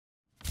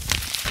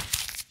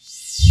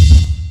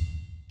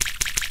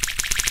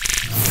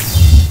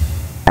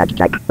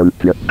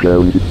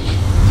Hello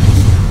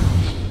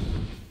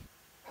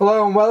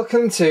and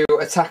welcome to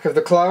Attack of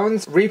the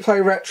Clones.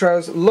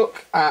 ReplayRetro's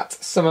look at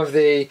some of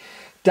the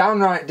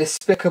downright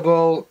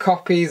despicable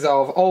copies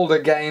of older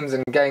games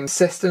and game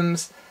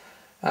systems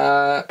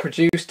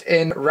produced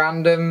in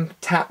random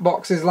tap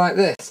boxes like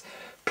this.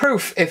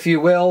 Proof, if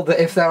you will, that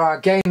if there are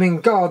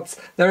gaming gods,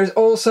 there is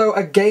also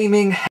a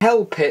gaming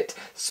hell pit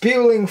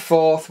spewing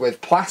forth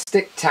with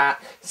plastic tat,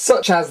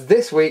 such as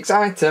this week's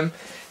item,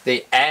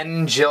 the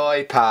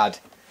N-Joypad.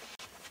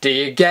 Do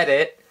you get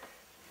it?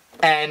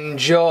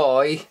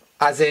 Enjoy,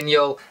 as in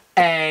you'll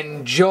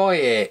enjoy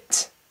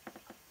it.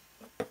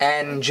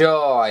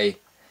 Enjoy.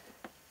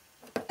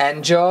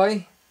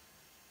 Enjoy?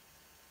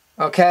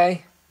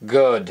 Okay?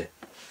 Good.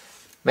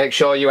 Make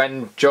sure you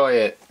enjoy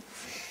it.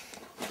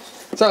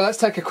 So let's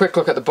take a quick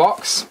look at the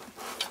box.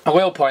 I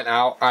will point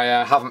out I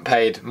haven't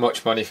paid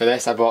much money for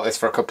this. I bought this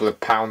for a couple of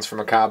pounds from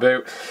a car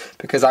boot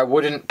because I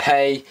wouldn't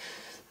pay,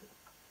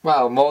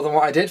 well, more than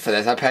what I did for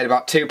this. I paid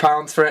about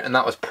 £2 for it, and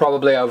that was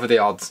probably over the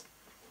odds.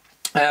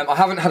 I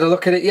haven't had a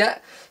look at it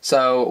yet,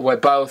 so we're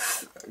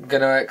both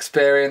going to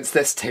experience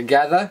this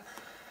together.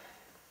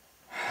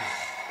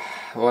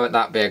 Won't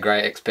that be a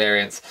great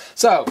experience?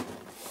 So,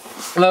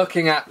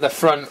 looking at the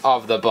front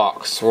of the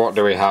box, what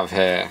do we have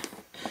here?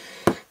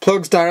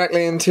 Plugs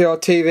directly into your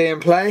TV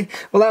and play.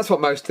 Well, that's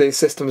what most of these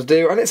systems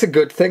do, and it's a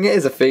good thing. It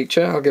is a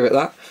feature, I'll give it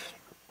that.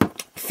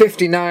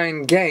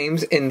 59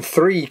 games in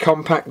 3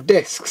 compact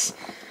discs.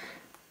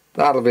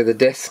 That'll be the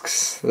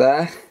discs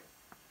there.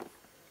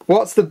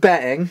 What's the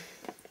betting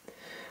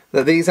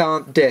that these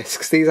aren't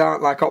discs? These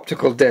aren't like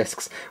optical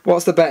discs.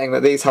 What's the betting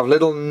that these have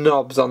little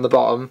knobs on the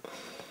bottom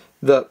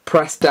that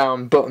press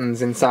down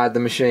buttons inside the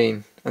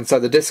machine? And so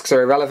the discs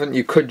are irrelevant,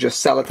 you could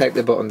just sellotape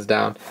the buttons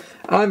down.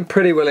 I'm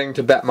pretty willing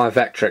to bet my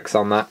Vectrix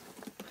on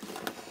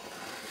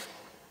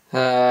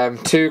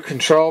that. 2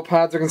 control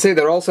pads, we can see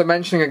they're also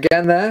mentioning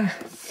again there,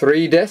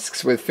 3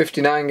 discs with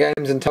 59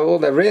 games in total.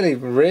 They're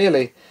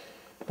really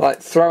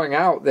like throwing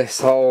out this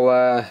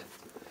whole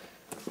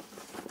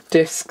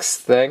discs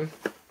thing.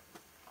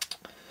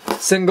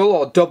 Single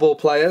or double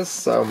players,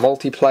 so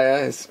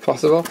multiplayer is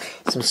possible.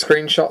 Some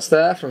screenshots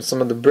there from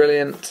some of the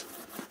brilliant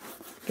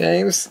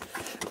games.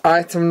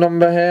 Item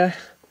number here,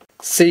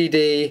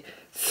 CD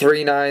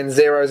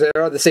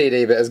 3900. The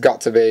CD bit has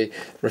got to be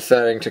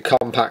referring to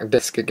compact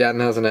disc again,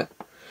 hasn't it?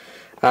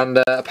 And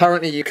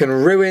apparently you can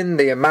ruin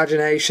the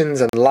imaginations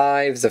and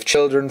lives of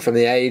children from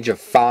the age of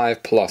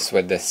 5+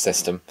 with this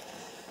system.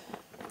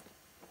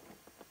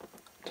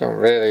 Don't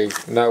really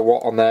know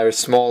what on there is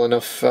small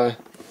enough to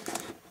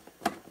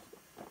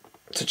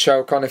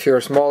choke on if you're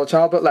a smaller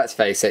child, but let's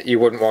face it, you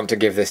wouldn't want to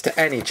give this to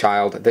any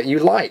child that you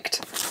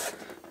liked.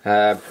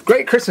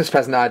 Great Christmas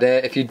present idea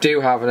if you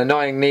do have an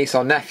annoying niece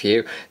or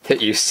nephew that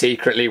you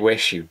secretly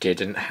wish you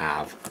didn't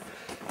have.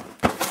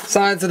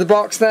 Sides of the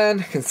box then,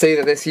 you can see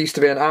that this used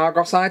to be an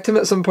Argos item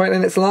at some point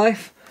in its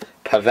life.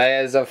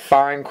 Purveyors of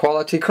fine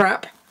quality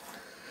crap. A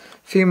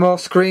few more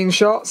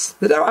screenshots.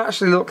 They don't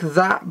actually look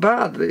that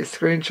bad, these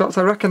screenshots.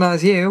 I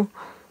recognise you.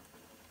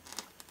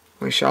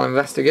 We shall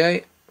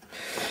investigate.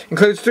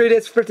 Includes 3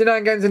 discs,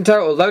 59 games in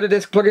total. Load a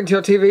disc, plug into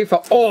your TV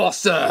for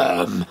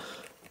awesome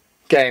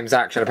games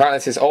action. Apparently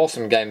this is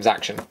awesome games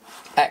action.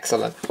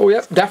 Excellent. Oh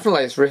yep,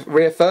 definitely, it's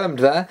reaffirmed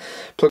there.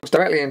 Plugs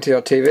directly into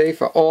your TV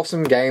for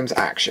awesome games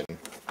action.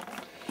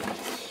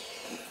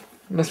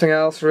 Nothing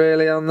else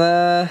really on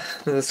there.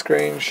 Another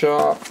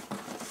screenshot.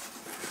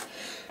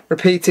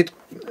 Repeated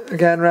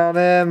again round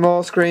here,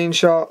 more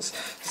screenshots.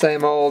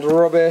 Same old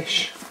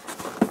rubbish.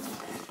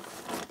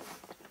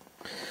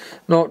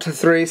 0 to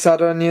 3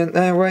 sad onion.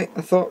 Wait,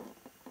 I thought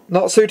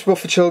not suitable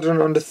for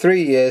children under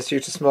 3 years due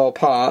to small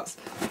parts,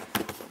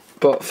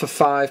 but for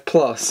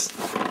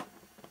 5+.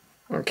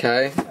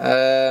 Okay,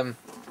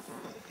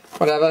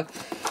 whatever.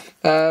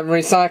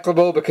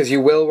 Recyclable, because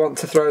you will want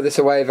to throw this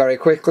away very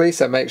quickly,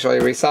 so make sure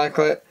you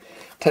recycle it.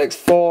 Takes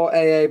 4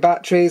 AA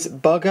batteries.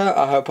 Bugger,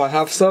 I hope I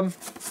have some.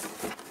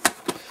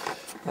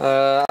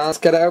 Let's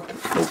get it open.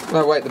 Oh,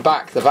 no, wait, the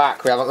back.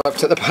 We haven't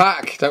looked at the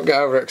back. Don't get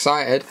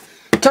overexcited.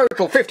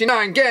 Total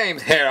 59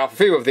 games! Here are a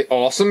few of the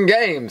awesome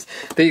games.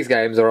 These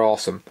games are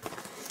awesome,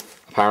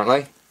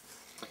 apparently.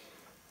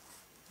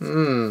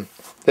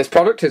 This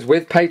product is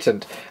with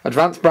patent.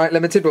 Advance Bright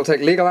Ltd will take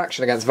legal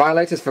action against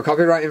violators for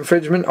copyright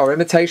infringement or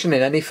imitation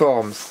in any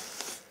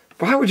forms.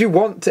 Why would you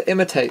want to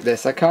imitate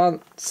this? I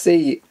can't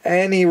see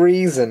any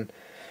reason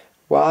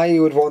why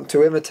you would want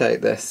to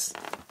imitate this.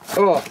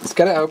 Oh, let's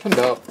get it opened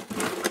up.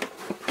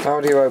 How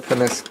do you open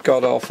this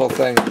god-awful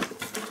thing?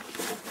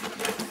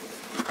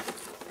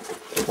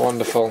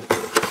 Wonderful.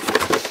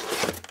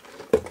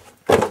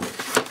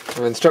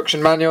 An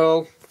instruction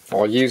manual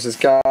or user's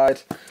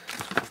guide.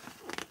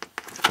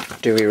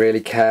 Do we really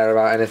care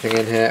about anything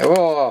in here?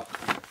 Oh,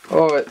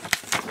 it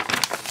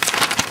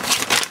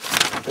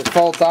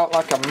folds out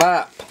like a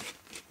map.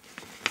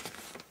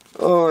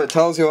 Oh, it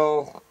tells you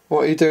all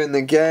what you do in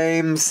the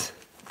games.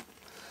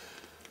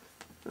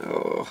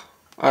 Oh,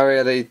 I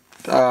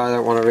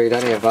don't want to read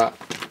any of that.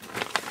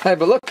 Hey,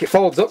 but look, it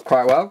folds up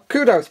quite well.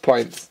 Kudos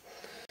points.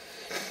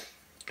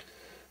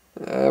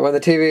 When the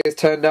TV is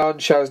turned on,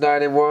 shows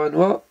 9 in 1.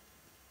 What?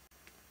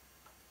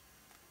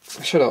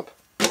 Shut up.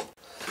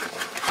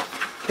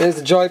 Here's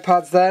the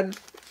joypads then.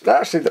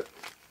 Actually,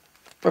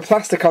 the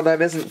plastic on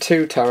them isn't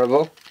too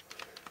terrible.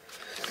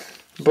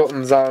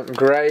 Buttons aren't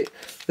great.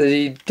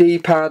 The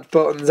D-pad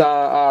buttons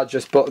are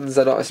just buttons.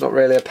 It's not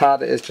really a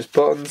pad, it is just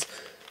buttons.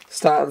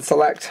 Start and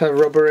select are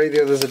rubbery,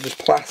 the others are just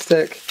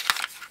plastic.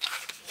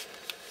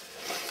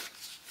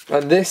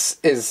 And this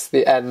is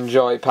the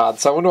N-Joypad.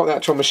 So I wonder what the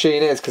actual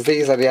machine is, because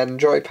these are the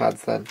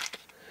N-Joypads then.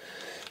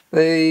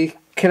 The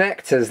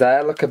connectors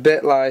there look a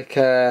bit like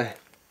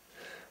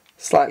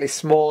slightly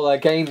smaller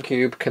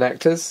GameCube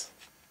connectors.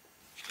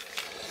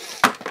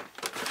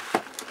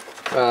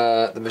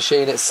 The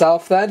machine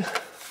itself then.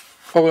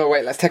 Oh no,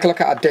 wait, let's take a look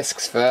at our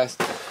discs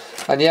first.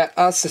 And yeah,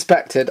 as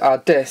suspected, our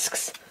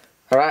discs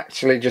are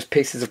actually just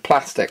pieces of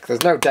plastic.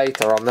 There's no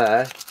data on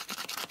there.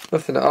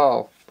 Nothing at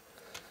all.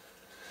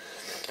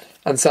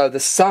 And so the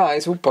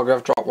size... Oh, bugger,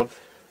 I've dropped one.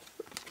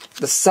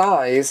 The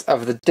size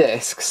of the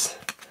discs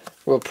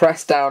will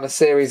press down a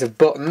series of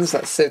buttons.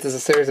 Let's see if there's a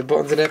series of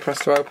buttons in here. Press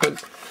to open.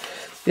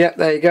 Yep,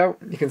 there you go.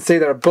 You can see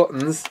there are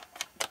buttons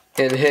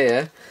in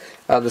here.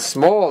 And the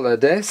smaller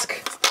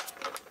disc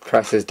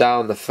presses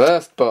down the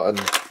first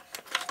button.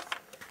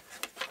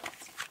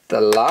 The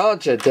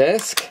larger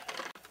disc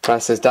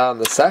presses down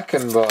the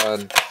second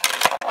button.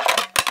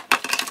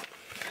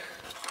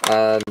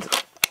 And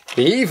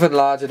the even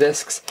larger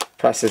discs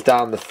presses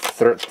down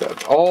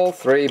all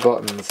 3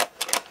 buttons.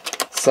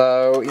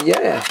 So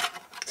yeah,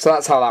 so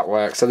that's how that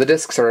works. So the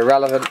discs are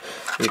irrelevant.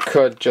 You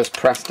could just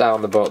press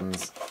down the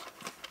buttons.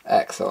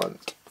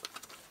 Excellent.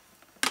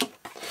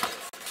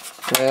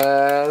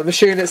 The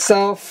machine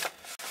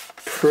itself,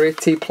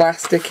 pretty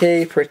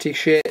plasticky, pretty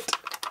shit.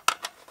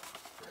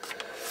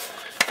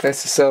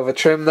 There's the silver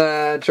trim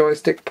there,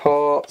 joystick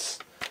ports,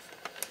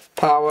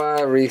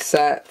 power,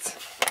 reset,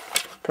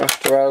 press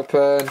to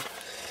open,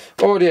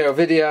 audio,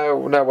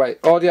 video, no wait,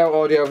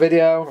 audio,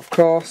 video, of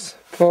course,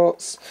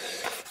 ports,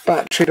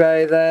 battery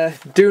bay there.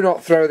 Do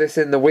not throw this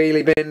in the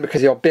wheelie bin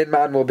because your bin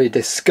man will be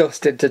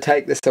disgusted to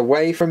take this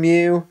away from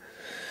you.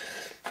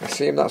 I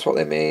assume that's what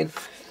they mean.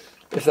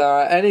 If there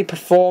are any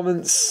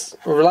performance,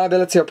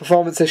 reliability or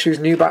performance issues,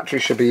 new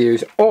batteries should be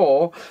used.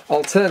 Or,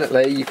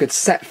 alternately, you could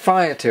set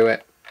fire to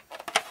it.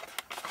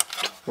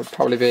 Would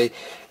probably be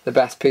the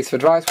best piece of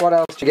advice. What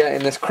else do you get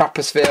in this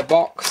craposphere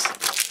box?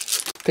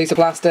 Piece of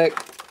plastic.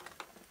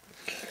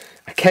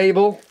 A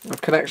cable, a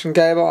connection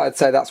cable. I'd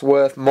say that's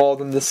worth more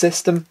than the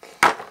system.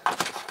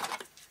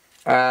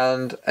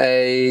 And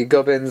a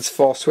gubbins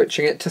for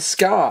switching it to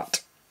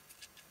SCART.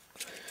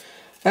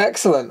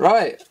 Excellent,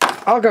 right.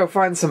 I'll go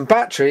find some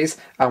batteries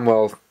and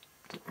we'll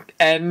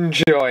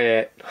enjoy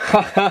it.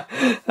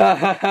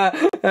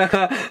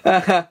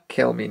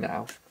 Kill me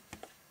now.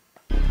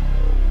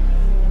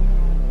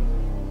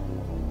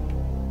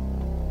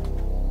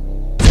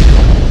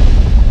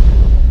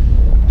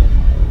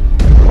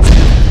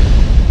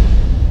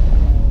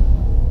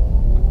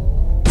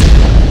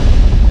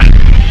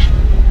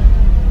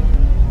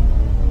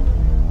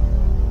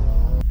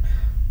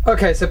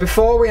 Okay, so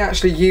before we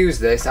actually use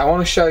this, I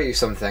want to show you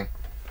something.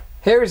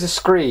 Here is a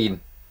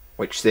screen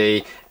which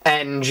the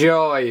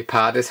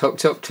N-Joypad is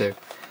hooked up to.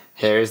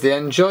 Here is the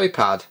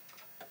N-Joypad,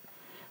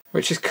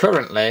 which is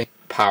currently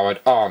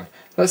powered on.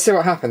 Let's see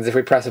what happens if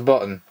we press a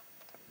button.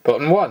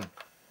 Button 1.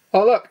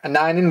 Oh look, a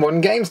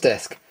 9-in-1 games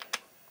disc.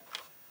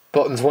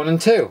 Buttons 1 and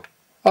 2.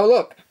 Oh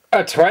look,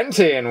 a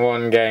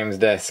 20-in-1 games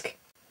disc.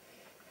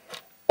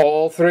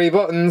 All 3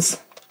 buttons.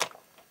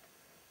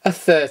 A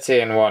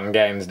 30-in-1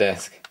 games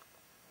disc.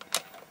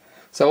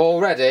 So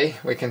already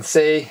we can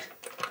see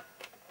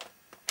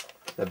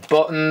the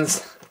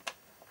buttons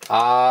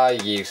are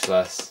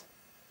useless.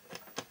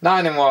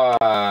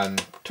 9-in-1,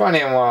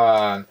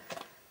 20-in-1,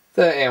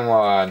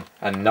 30-in-1,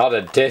 and not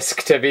a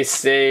disc to be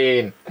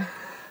seen.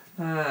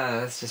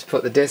 Let's just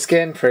put the disc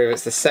in, prove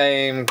it's the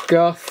same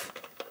guff.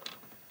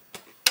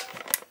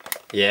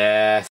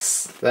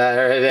 Yes,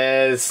 there it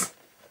is.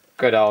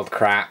 Good old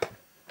crap.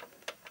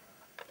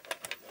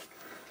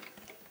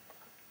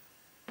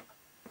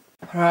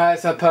 Right,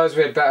 so I suppose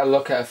we had better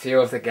look at a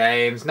few of the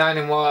games.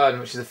 9-in-1,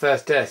 which is the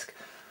first disc.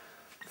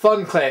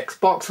 Fun Clicks,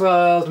 Box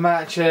World,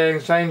 Matching,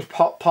 Strange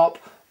Pop Pop,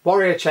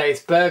 Warrior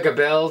Chase, Burger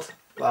Build.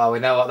 Well, we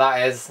know what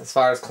that is as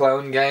far as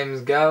clone games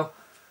go.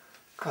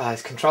 God,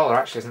 this controller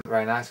actually isn't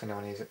very nice when you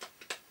want to use it.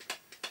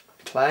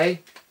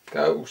 Play,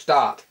 go,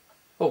 start.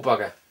 Oh,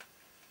 bugger.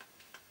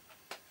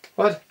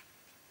 What?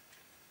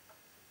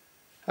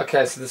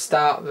 Okay, so the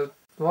start,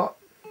 what?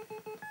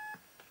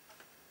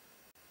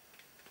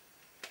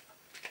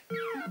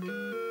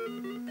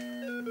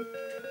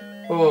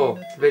 Oh,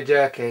 it's a bit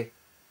jerky.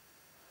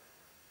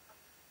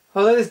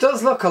 Although this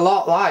does look a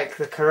lot like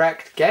the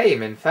correct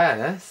game, in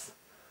fairness.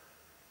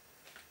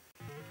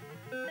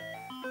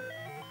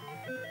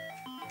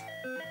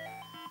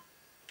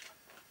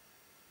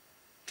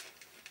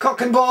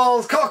 Cock and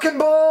balls,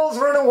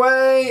 run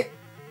away!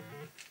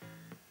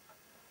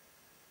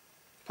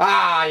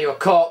 Ah, you were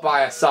caught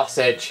by a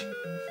sausage.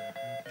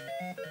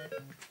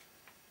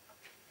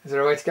 Is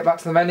there a way to get back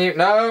to the menu?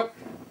 No!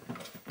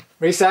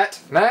 Reset.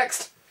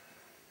 Next!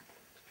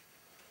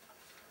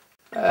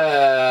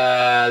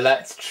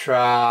 Let's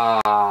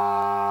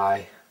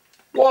try...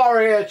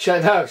 Warrior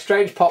no,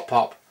 strange pop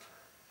pop.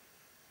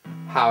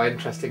 How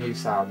interesting you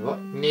sound. What?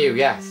 New,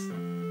 yes.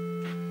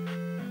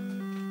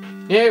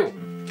 New!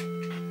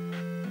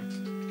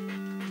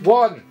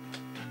 1!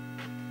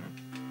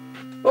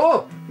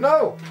 Oh,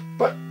 no!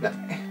 But...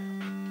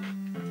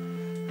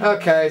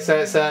 Okay, so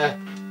it's a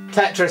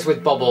Tetris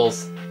with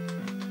bubbles.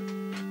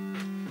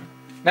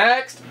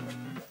 Next!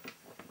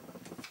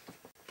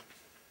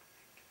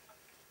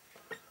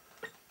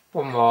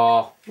 One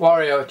more.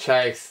 Wario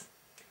Chase.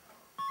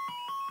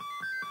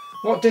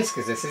 What disc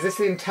is this? Is this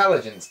the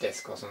intelligence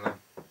disc or something?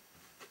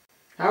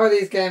 How are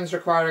these games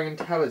requiring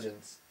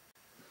intelligence?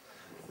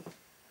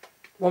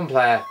 One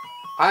player.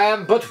 I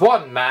am but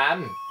one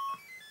man.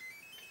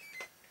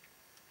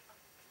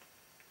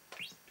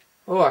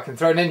 Oh, I can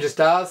throw ninja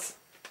stars.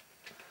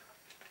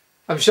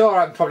 I'm sure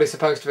I'm probably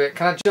supposed to be...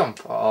 Can I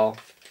jump at all?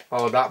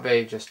 Or would that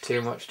be just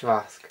too much to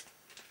ask?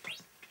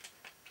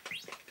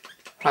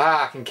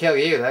 Ah, I can kill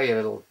you there, you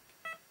little...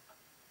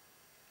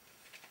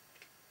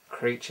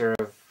 creature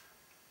of...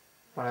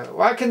 whatever.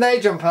 Why can they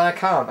jump and I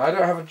can't? I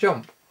don't have a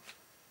jump.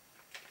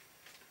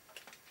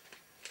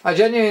 I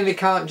genuinely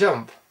can't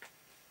jump.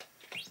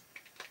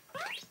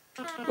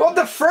 What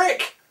the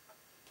frick?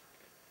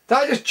 Did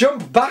I just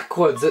jump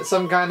backwards at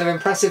some kind of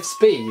impressive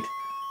speed?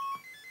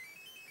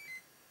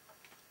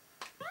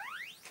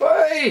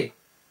 Hey!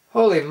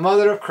 Holy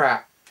mother of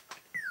crap.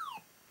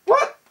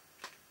 What?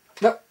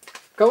 No.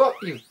 Go up,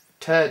 you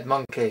turd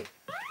monkey.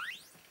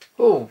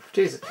 Oh,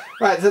 Jesus.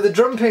 Right, so the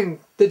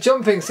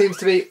jumping seems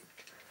to be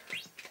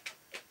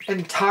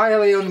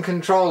entirely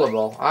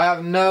uncontrollable. I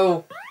have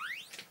no...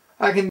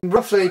 I can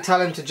roughly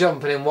tell him to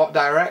jump and in what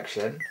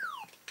direction.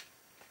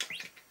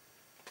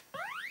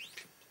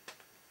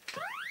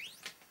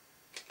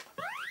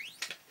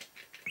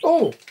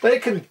 Oh, they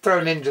can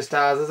throw ninja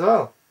stars as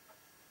well.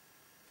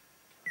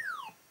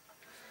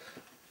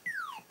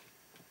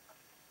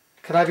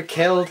 Can I be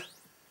killed?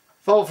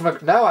 Fall from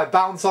a... No, I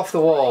bounce off the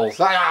walls.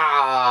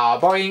 Ah,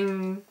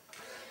 boing.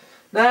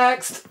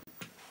 Next.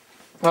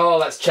 Oh,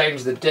 let's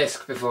change the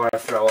disc before I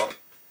throw up.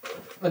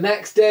 The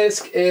next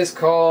disc is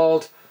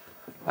called...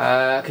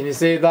 can you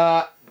see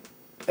that?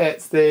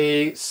 It's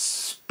the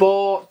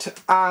Sport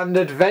and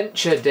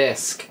Adventure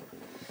disc.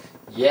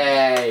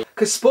 Yay!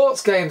 Because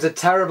sports games are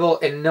terrible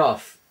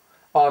enough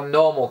on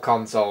normal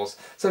consoles.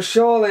 So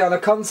surely on a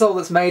console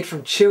that's made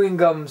from chewing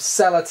gum,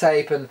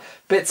 sellotape and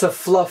bits of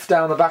fluff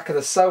down the back of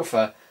the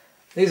sofa,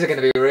 these are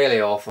going to be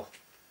really awful.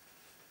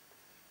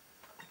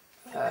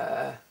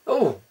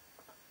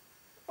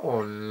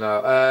 Oh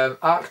no.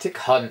 Arctic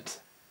Hunt.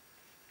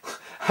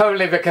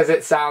 Only because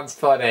it sounds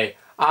funny.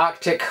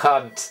 Arctic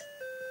Hunt.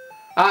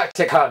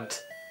 Arctic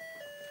Hunt.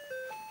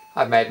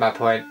 I've made my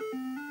point.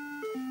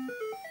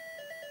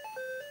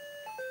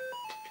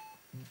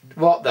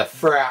 What the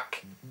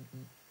frack?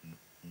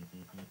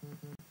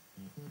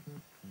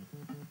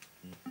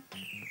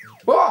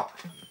 Whoa!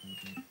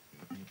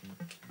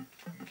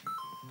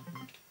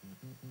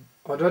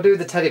 What do I do with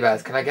the teddy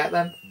bears? Can I get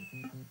them?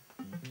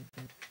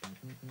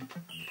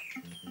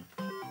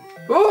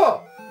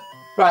 Oh!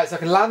 Right, so I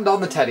can land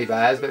on the teddy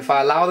bears, but if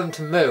I allow them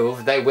to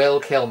move, they will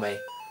kill me.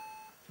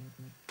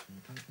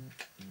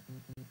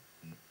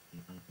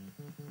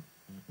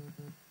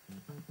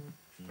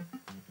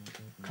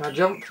 Can I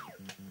jump?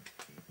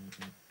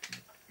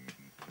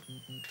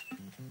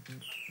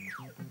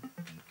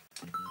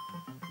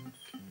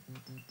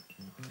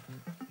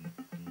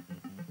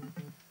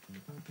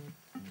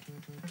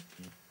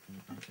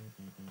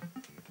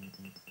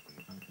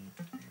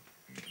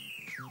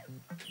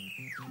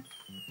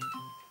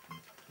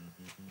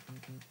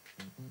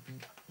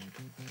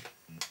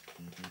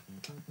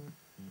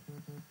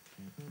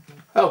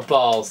 Oh,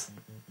 balls.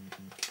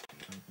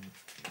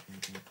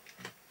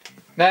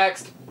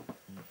 Next.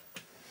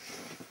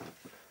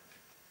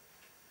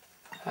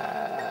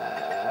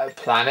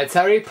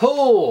 Planetary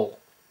pool.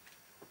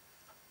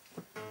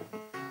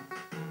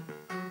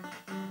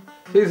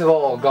 These have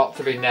all got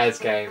to be NES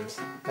games.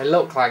 They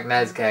look like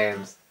NES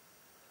games.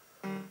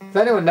 If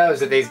anyone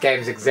knows that these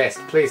games exist,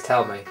 please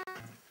tell me.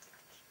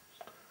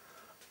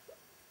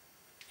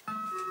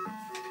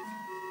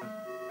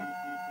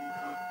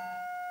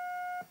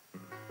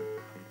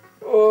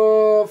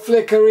 Oh,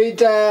 flickery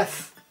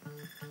death.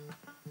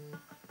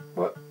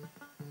 What?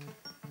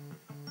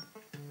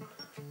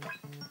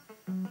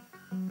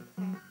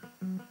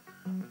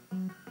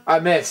 I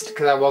missed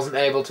because I wasn't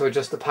able to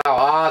adjust the power.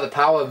 Ah, the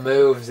power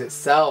moves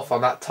itself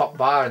on that top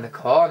bar in the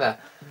corner.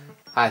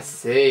 I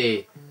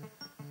see.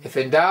 If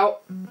in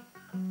doubt,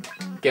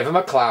 give him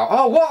a clout.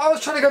 Oh, what? I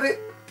was trying to go to...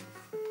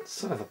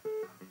 Son of a...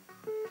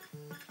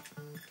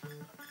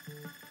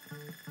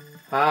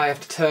 Ah, you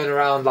have to turn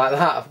around like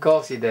that. Of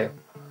course you do.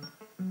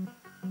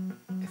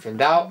 If in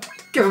doubt,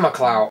 give him a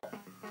clout.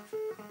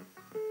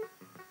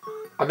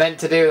 I meant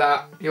to do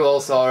that. You all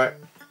saw it.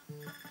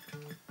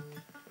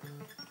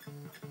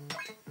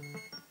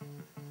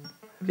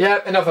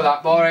 Yeah, enough of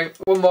that, boring.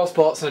 One more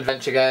sports and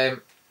adventure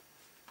game.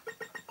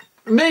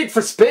 Need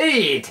for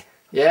Speed!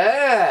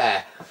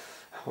 Yeah!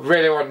 I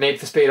really want Need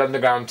for Speed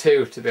Underground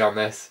 2 to be on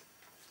this.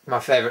 My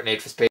favourite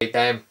Need for Speed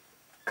game.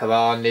 Come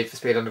on, Need for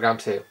Speed Underground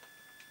 2.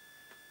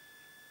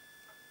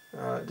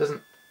 Oh, it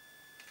doesn't...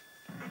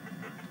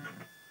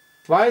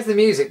 Why is the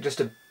music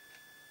just a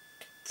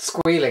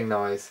squealing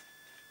noise?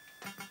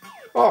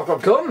 Oh, I've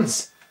got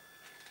guns!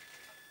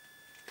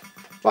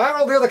 Why are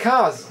all the other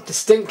cars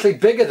distinctly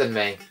bigger than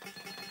me?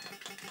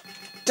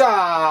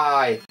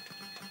 Die!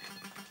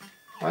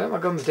 Why don't my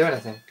guns do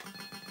anything?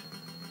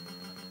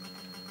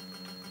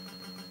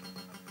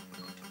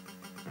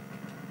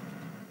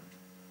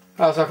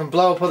 Oh, so I can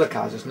blow up other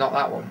cars, just not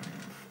that one.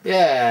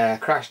 Yeah,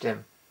 crashed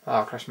him.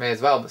 Oh, crashed me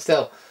as well, but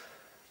still.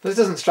 This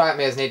doesn't strike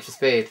me as Need for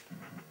Speed.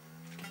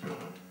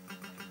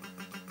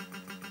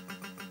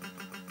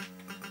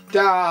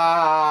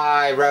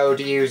 Die, road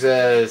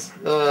users!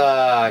 Ugh,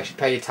 I should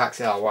pay your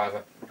taxi or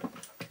whatever.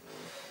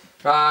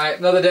 Right,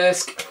 another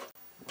disc.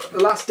 The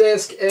last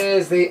disc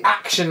is the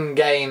Action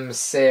Games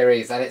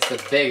series, and it's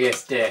the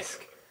biggest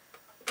disc.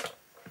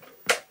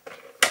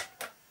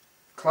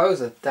 Close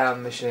the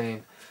damn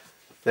machine.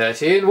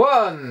 30 in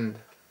 1!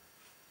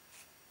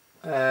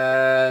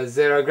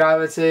 Zero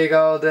Gravity,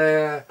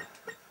 Goldie.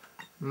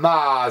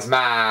 Mars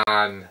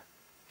Man!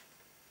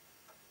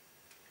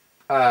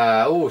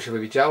 Oh, should we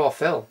be Joe or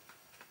Phil?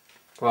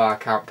 Well, I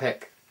can't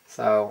pick,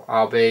 so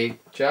I'll be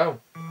Joe.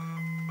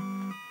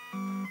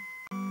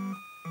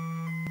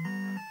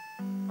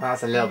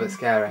 That's a little bit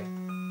scary.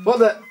 What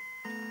the?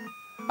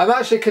 I'm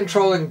actually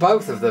controlling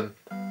both of them.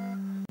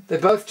 They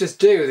both just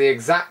do the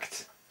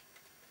exact...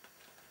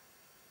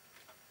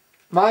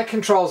 My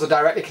controls are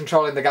directly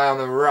controlling the guy on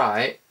the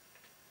right,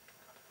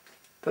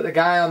 but the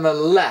guy on the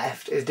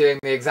left is doing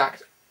the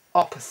exact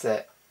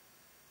opposite.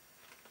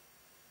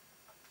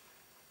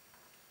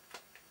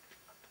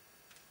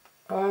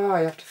 Oh,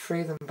 you have to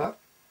free them back.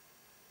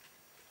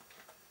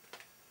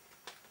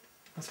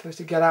 I'm supposed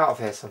to get out of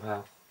here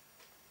somehow.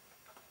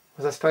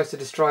 Was I supposed to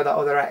destroy that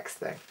other X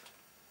thing?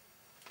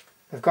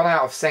 They've gone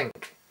out of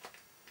sync.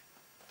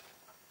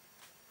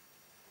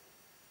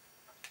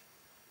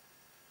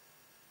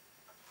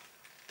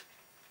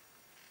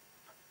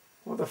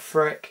 What the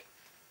frick?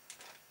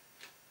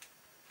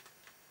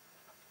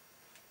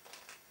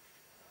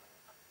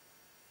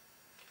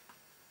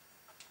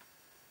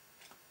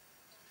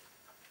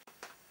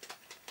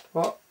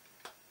 What?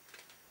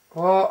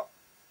 What?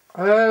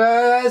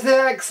 Where's the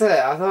exit?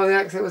 I thought the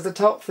exit was the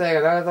top thing,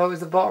 and then I thought it was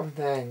the bottom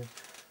thing.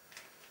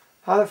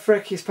 How the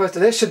frick are you supposed to...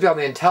 This should be on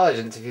the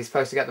intelligence if you're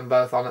supposed to get them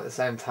both on at the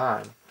same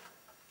time.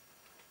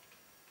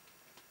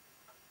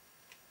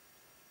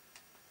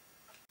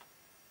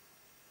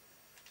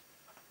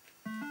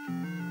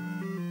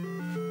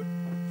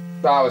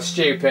 That was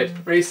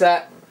stupid.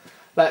 Reset.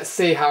 Let's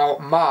see how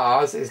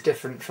Mars is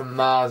different from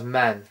Mars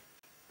Men.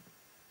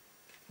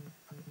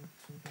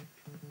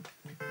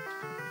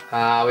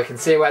 We can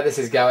see where this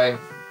is going.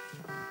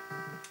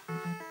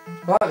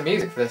 I like the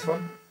music for this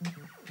one.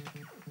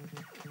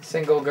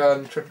 Single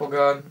gun, triple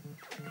gun.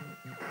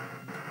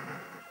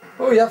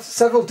 Oh, you have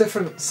several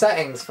different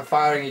settings for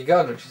firing your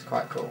gun, which is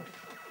quite cool.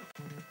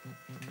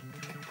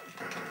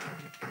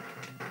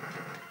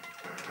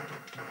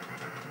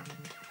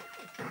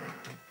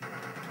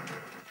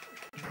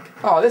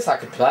 Oh, this I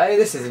could play.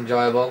 This is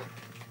enjoyable.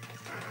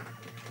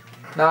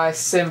 Nice,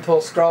 simple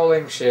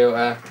scrolling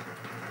shooter.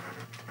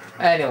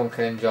 Anyone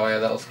can enjoy a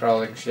little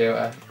scrolling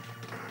shooter.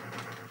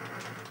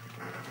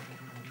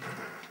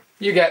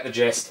 You get the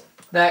gist.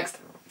 Next.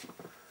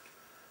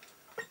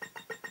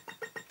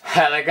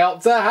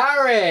 Helicopter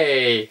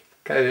Harry!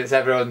 Because it's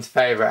everyone's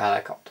favourite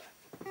helicopter.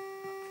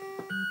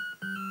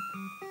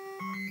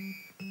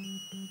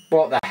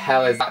 What the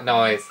hell is that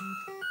noise?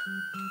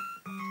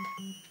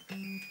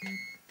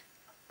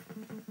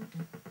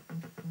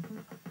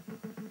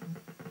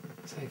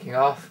 Taking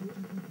off.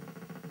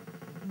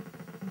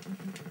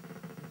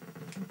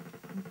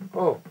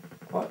 Oh,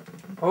 what?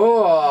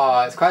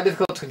 Oh, it's quite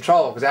difficult to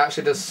control because it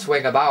actually does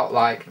swing about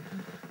like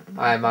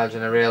I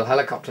imagine a real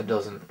helicopter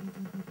doesn't.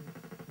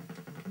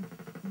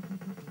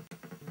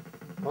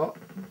 What?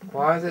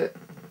 Why is it?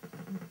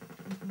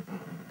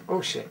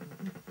 Oh shit.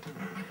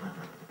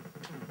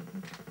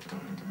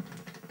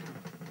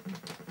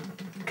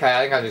 Okay,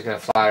 I think I'm just going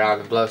to fly around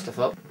and blow stuff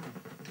up.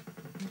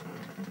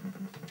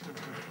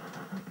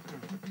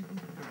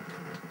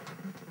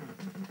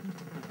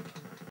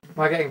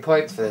 Am I getting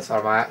points for this or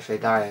am I actually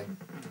dying?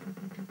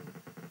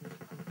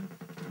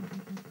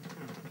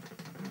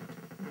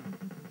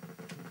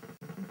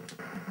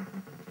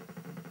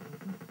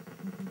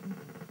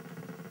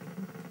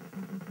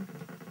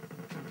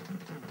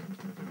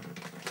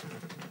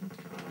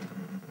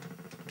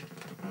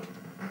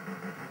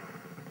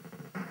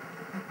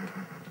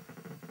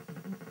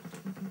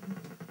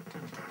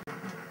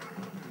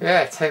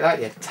 Yeah, take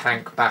that, you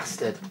tank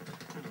bastard.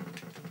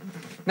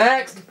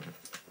 Next!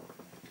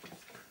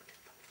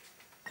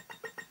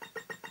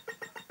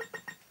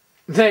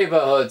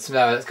 Neighbourhoods.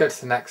 No, let's go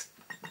to the next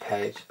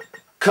page.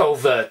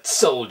 Covert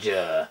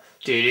Soldier.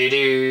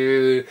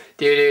 Do-do-do,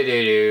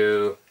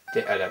 do-do-do-do.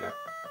 I don't know.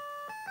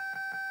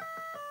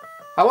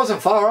 I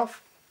wasn't far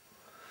off.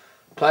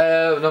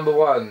 Player number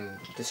 1,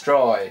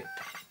 destroy.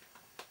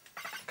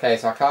 Okay,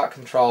 so I can't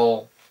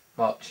control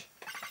much.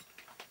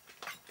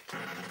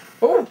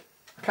 Oh,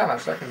 I can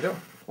actually, I can jump.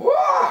 Whoa!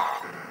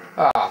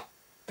 Ah,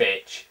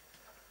 bitch.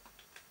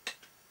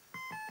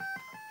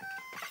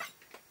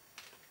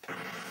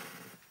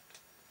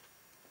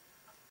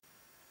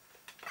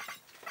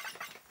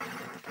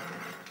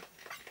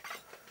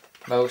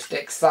 Most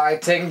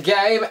exciting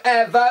game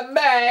ever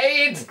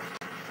made!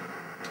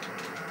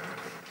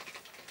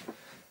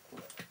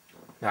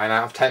 9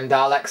 out of 10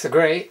 Daleks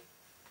agree.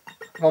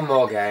 One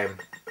more game.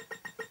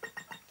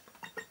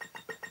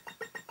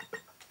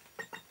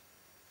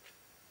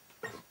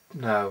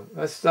 No,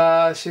 let's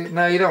shoot.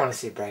 No, you don't want to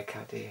see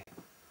Breakout, do you?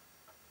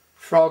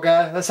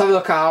 Frogger. Let's have a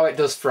look at how it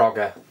does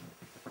Frogger.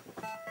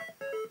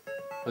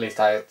 At least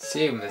I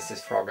assume this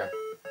is Frogger.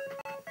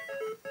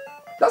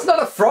 That's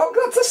not a frog,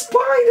 that's a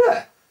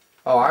spider!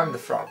 Oh, I'm the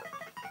frog.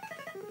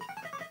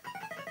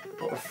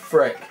 What the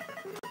frick?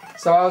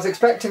 So I was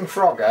expecting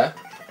Frogger.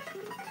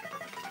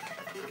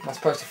 Am I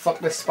supposed to fuck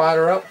this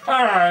spider up?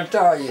 Ah,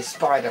 die you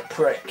spider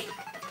prick.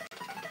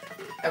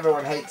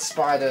 Everyone hates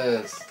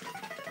spiders.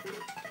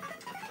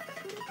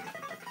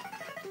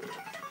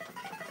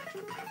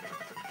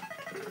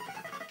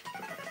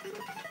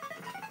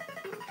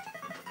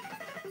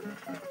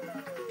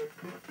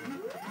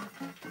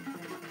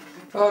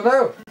 Oh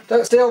no!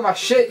 Don't steal my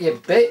shit, you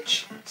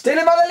bitch!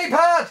 Stealing my lily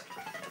pad!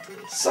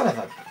 Son of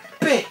a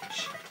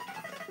bitch!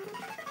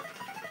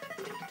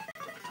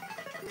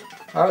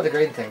 Why would the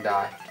green thing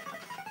die?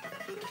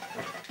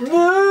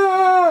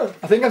 No!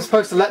 I think I'm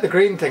supposed to let the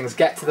green things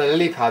get to the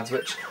lily pads,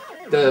 which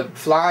the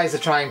flies are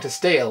trying to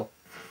steal.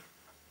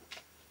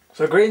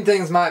 So green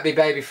things might be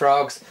baby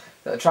frogs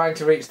that are trying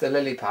to reach the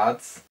lily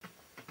pads.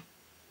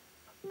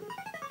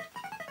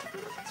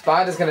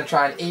 Spider's going to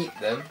try and eat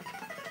them.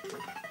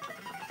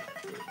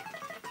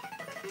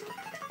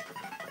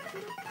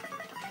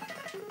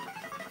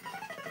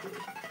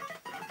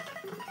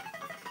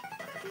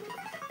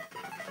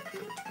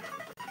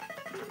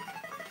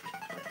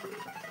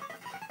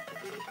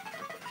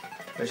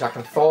 Which I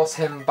can force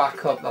him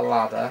back up the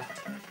ladder.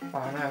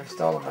 Oh no, he's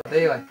stolen my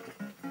dealie.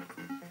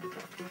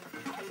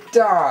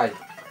 Die!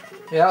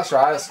 Yeah, that's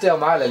right, I'll steal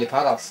my lily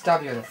pad, I'll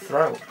stab you in the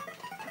throat.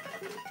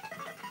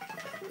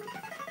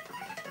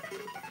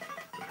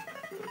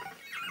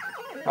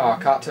 Oh, I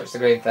can't touch the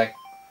green thing.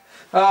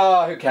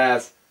 Oh, who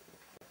cares?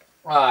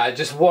 Alright,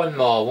 just one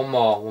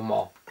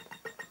more.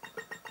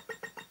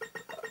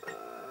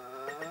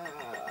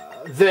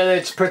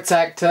 Village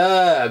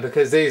protector,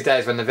 because these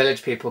days when the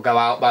village people go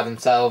out by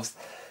themselves,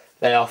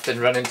 they often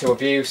run into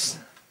abuse.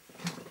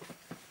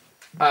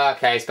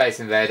 Okay, Space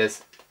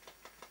Invaders.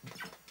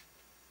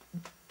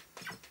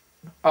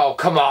 Oh,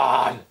 come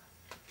on!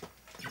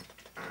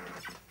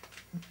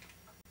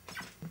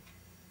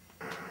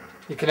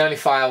 You can only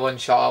fire one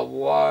shot at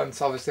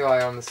once, obviously while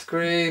you're on the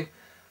screen.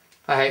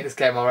 I hate this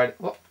game already.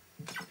 What?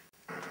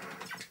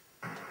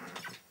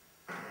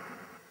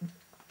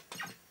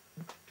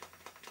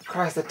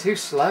 Christ, they're too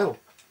slow.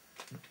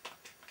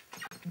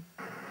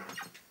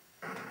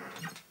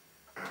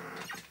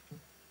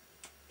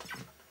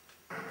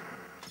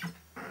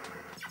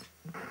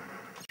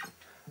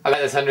 I bet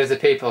there's hundreds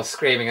of people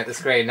screaming at the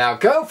screen now,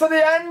 go for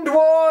the end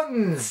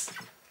ones!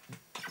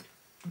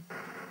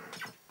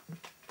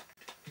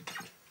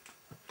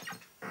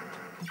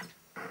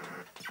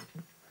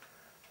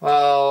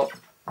 Well,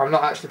 I'm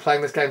not actually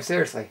playing this game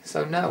seriously,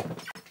 so no.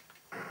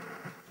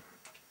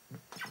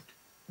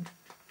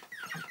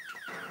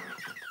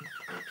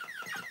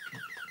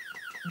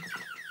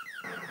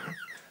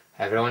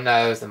 Everyone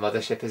knows the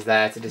mothership is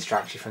there to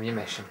distract you from your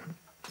mission.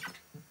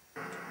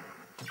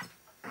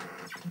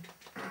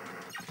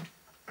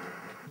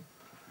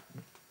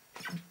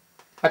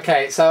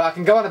 Okay, so I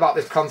can go on about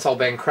this console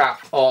being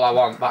crap all I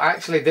want, but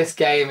actually this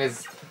game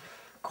is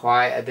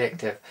quite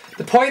addictive.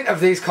 The point of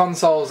these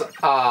consoles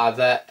are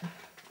that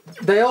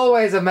they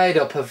always are made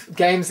up of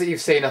games that you've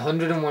seen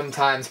 101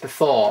 times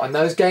before, and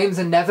those games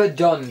are never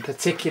done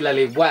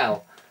particularly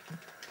well.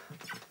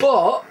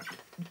 But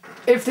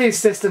if these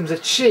systems are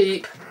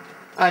cheap,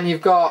 and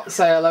you've got,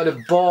 say, a load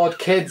of bored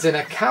kids in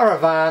a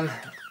caravan,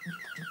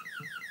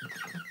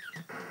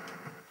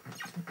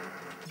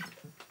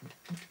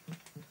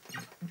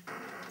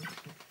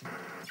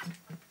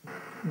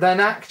 then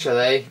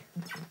actually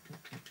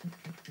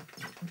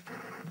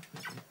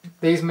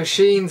these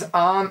machines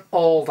aren't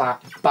all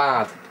that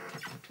bad.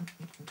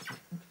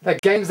 They're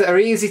games that are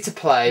easy to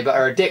play but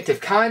are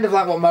addictive, kind of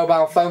like what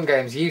mobile phone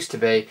games used to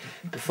be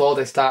before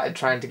they started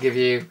trying to give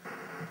you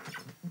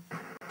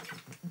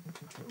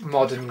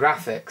modern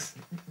graphics.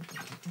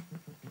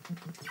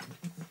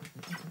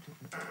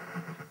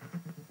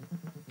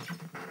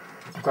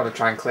 I've got to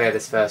try and clear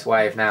this first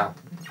wave now.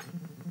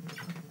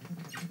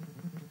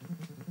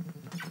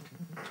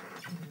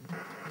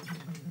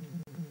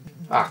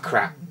 Ah,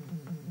 crap.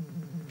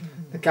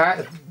 The guy at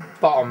the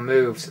bottom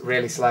moves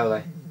really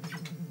slowly.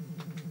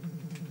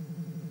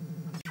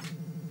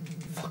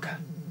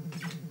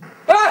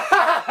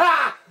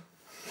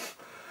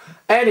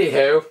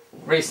 Anywho,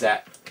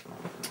 reset.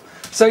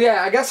 So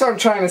yeah, I guess what I'm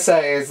trying to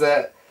say is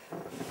that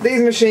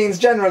these machines,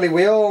 generally,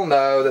 we all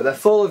know that they're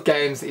full of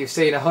games that you've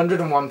seen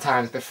 101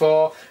 times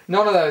before.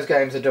 None of those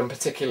games are done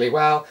particularly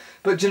well.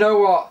 But do you know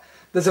what?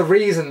 There's a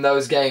reason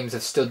those games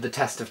have stood the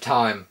test of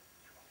time.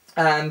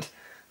 And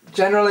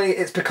generally,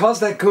 it's because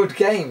they're good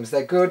games.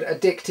 They're good,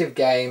 addictive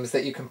games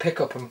that you can pick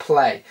up and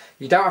play.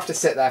 You don't have to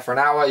sit there for an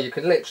hour. You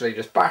can literally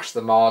just bash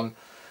them on,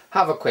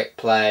 have a quick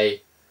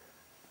play,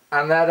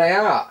 and there they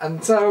are.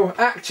 And so,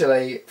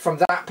 actually, from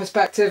that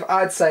perspective,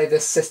 I'd say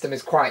this system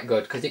is quite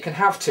good, because you can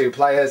have 2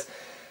 players.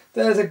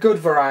 There's a good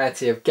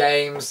variety of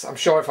games. I'm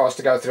sure if I was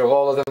to go through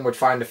all of them, we'd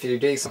find a few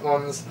decent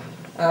ones.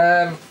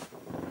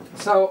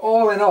 So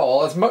all in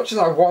all, as much as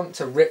I want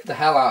to rip the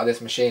hell out of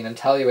this machine and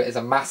tell you it is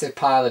a massive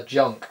pile of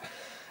junk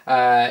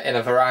in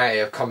a variety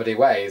of comedy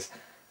ways,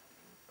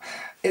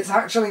 it's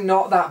actually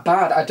not that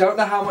bad. I don't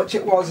know how much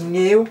it was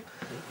new,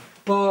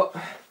 but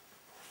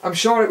I'm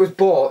sure it was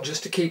bought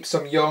just to keep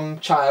some young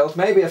child,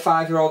 maybe a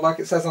 5-year-old like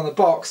it says on the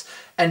box,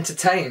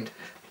 entertained.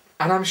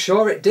 And I'm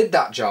sure it did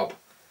that job.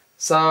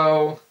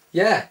 So,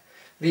 yeah,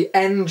 the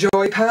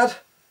N-Joypad,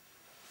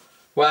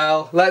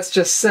 well, let's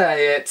just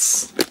say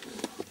it's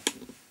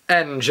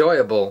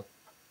enjoyable.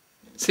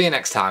 See you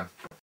next time.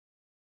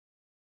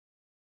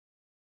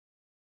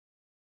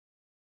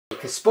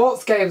 Because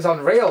sports games on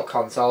real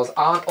consoles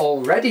aren't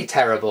already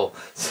terrible.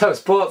 So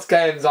sports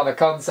games on a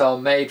console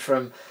made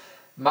from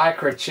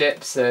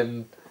microchips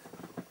and...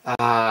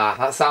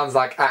 that sounds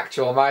like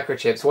actual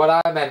microchips.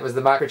 What I meant was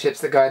the microchips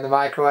that go in the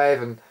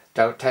microwave and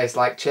don't taste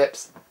like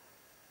chips.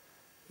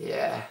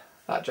 Yeah,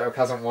 that joke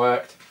hasn't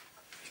worked.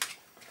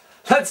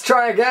 Let's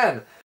try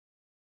again.